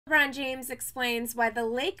LeBron James explains why the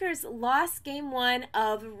Lakers lost Game 1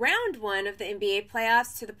 of Round 1 of the NBA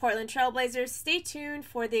playoffs to the Portland Trail Blazers. Stay tuned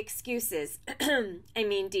for the excuses.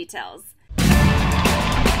 Details.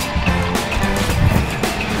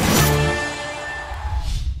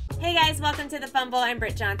 Hey guys, welcome to The Fumble. I'm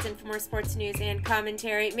Britt Johnson. For more sports news and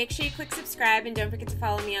commentary, make sure you click subscribe and don't forget to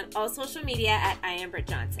follow me on all social media at I am Britt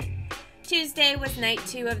Johnson. Tuesday was night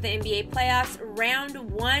 2 of the NBA playoffs, round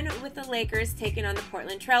 1 with the Lakers taking on the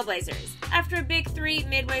Portland Trail Blazers. After a big 3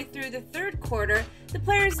 midway through the third quarter, the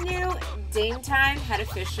players knew Dame time had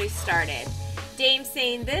officially started. Dame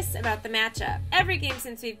saying this about the matchup: "Every game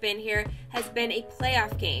since we've been here has been a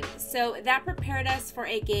playoff game, so that prepared us for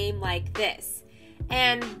a game like this."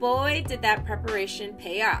 And boy, did that preparation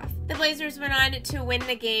pay off. The Blazers went on to win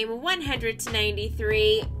the game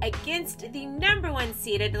 100-93 against the #1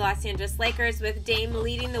 seeded Los Angeles Lakers, with Dame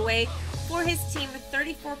leading the way for his team with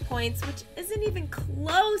 34 points, which isn't even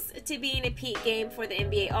close to being a peak game for the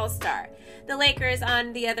NBA All-Star. The Lakers,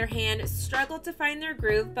 on the other hand, struggled to find their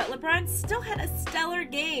groove, but LeBron still had a stellar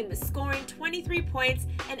game, scoring 23 points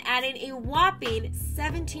and adding a whopping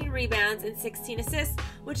 17 rebounds and 16 assists,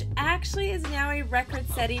 which actually is now a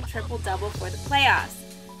record-setting triple-double for the playoffs.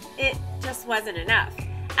 It just wasn't enough.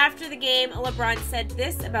 After the game, LeBron said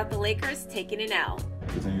this about the Lakers taking an L.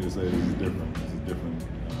 Continue to say this is different. This is different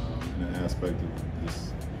in an aspect of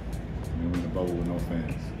this. We're in a bubble with no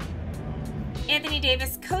fans. Anthony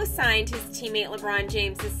Davis co-signed his teammate LeBron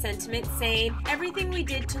James' sentiment, saying, "Everything we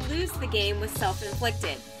did to lose the game was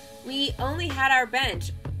self-inflicted. We only had our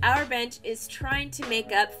bench. Our bench is trying to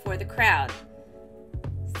make up for the crowd."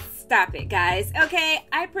 Stop it, guys. Okay,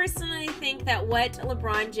 I personally think that what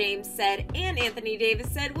LeBron James said and Anthony Davis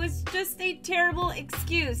said was just a terrible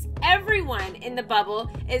excuse. Everyone in the bubble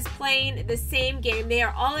is playing the same game. They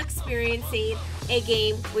are all experiencing a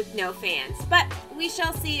game with no fans. But we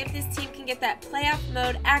shall see if this team can get that playoff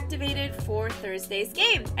mode activated for Thursday's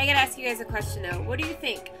game. I gotta ask you guys a question though. What do you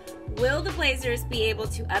think? Will the Blazers be able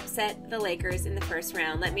to upset the Lakers in the first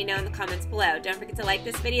round? Let me know in the comments below. Don't forget to like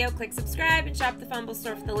this video, click subscribe, and shop the Fumble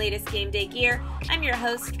store for the latest game day gear. I'm your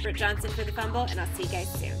host, Britt Johnson for The Fumble, and I'll see you guys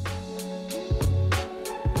soon.